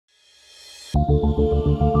Sovcomflot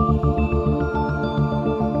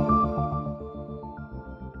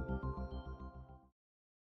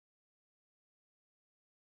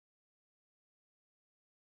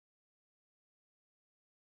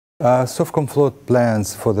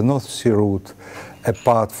plans for the North Sea route,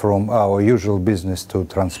 apart from our usual business to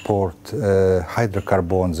transport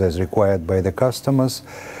hydrocarbons as required by the customers,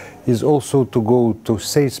 is also to go to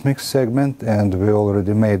seismic segment, and we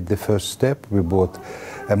already made the first step. We bought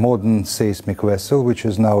a modern seismic vessel which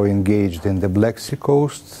is now engaged in the Black Sea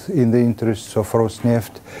coast in the interests of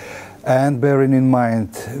Rosneft, and bearing in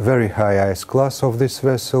mind very high ice class of this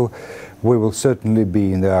vessel, we will certainly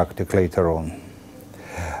be in the Arctic later on.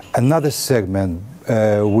 Another segment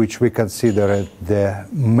which we consider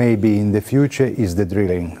maybe in the future is the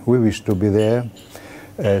drilling. We wish to be there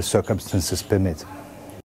as circumstances permit.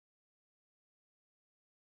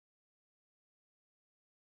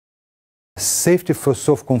 Safety for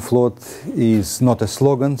Sovcomflot is not a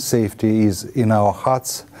slogan, safety is in our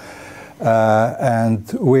hearts,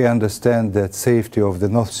 and we understand that safety of the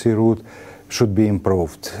North Sea route should be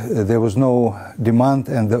improved. There was no demand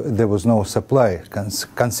and there was no supply,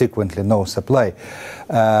 consequently no supply.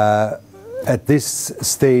 At this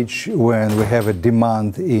stage, when we have a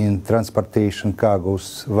demand in transportation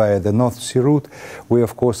cargoes via the North Sea route, we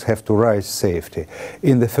of course have to raise safety.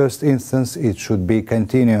 In the first instance, it should be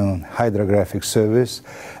continuing hydrographic service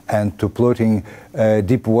and to plotting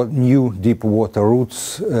new deep water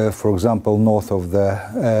routes, for example, north of the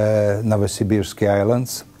Novosibirsk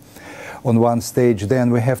Islands. On one stage, then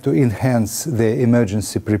we have to enhance the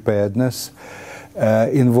emergency preparedness,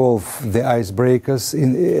 involve the icebreakers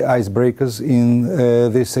in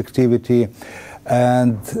this activity,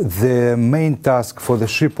 and the main task for the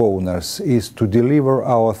ship owners is to deliver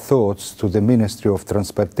our thoughts to the Ministry of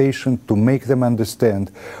Transportation to make them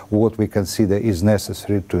understand what we consider is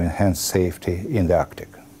necessary to enhance safety in the Arctic.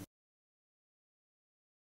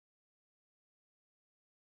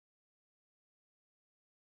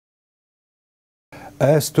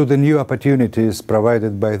 As to the new opportunities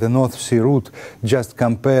provided by the North Sea route, just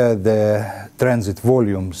compare the transit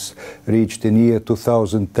volumes reached in year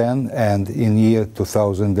 2010 and in year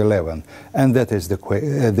 2011. And that is the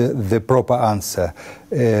proper answer.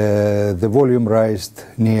 The volume raised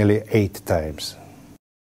nearly 8 times.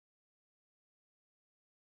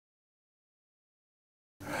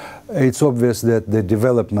 It's obvious that the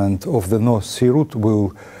development of the North Sea route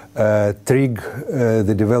will trigger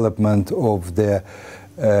the development of the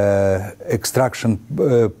extraction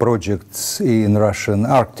projects in Russian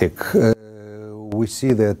Arctic. We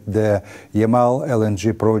see that the Yamal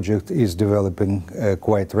LNG project is developing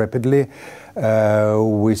quite rapidly.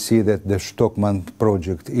 We see that the Stockman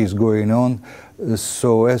project is going on.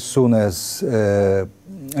 So as soon as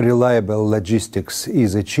reliable logistics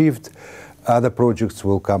is achieved, other projects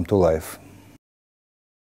will come to life.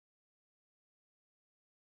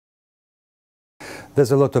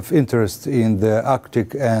 There's a lot of interest in the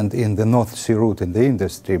Arctic and in the North Sea route in the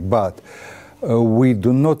industry, but we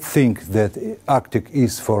do not think that Arctic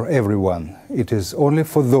is for everyone. It is only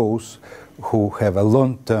for those who have a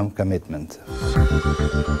long-term commitment.